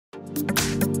Hi!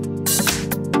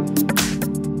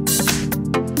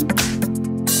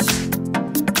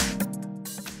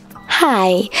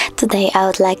 Today I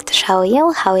would like to show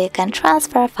you how you can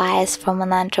transfer files from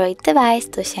an Android device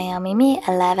to XIOAMI Mi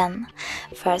 11.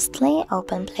 Firstly,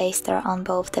 open Play Store on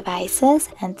both devices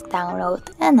and download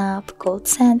an app called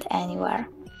Send Anywhere.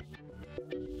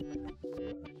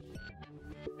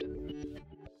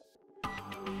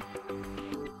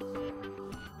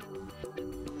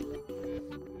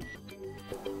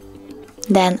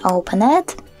 Then open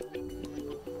it.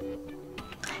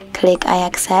 Click I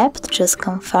accept, choose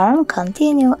confirm,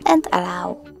 continue and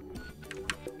allow.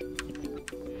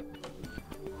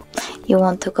 You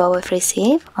want to go with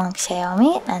receive on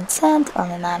XIOAMI and send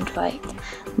on an Android.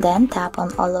 Then tap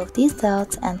on all of these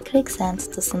dots and click send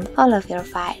to send all of your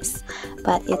files.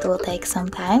 But it will take some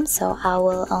time, so I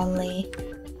will only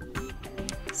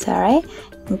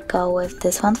go with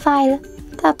this one file.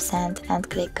 Tap send and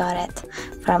click got it.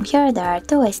 From here there are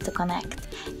two ways to connect.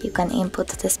 You can input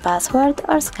this password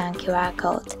or scan QR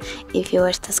code. If you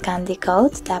wish to scan the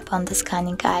code, tap on the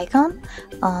scanning icon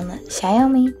on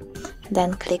XIOAMI,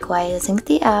 then click while using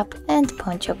the app and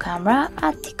point your camera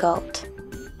at the code.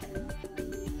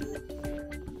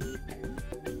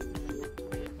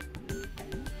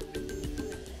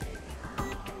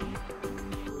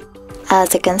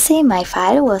 As you can see, my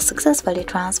file was successfully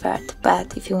transferred,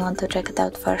 but if you want to check it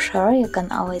out for sure, you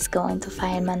can always go into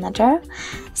File Manager,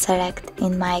 select,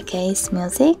 in my case,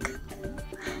 Music,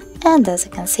 and as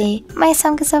you can see, my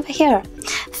song is over here.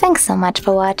 Thanks so much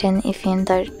for watching. If you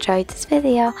enjoyed this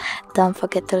video, don't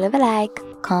forget to leave a like,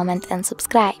 comment and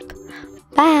subscribe.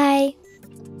 Bye!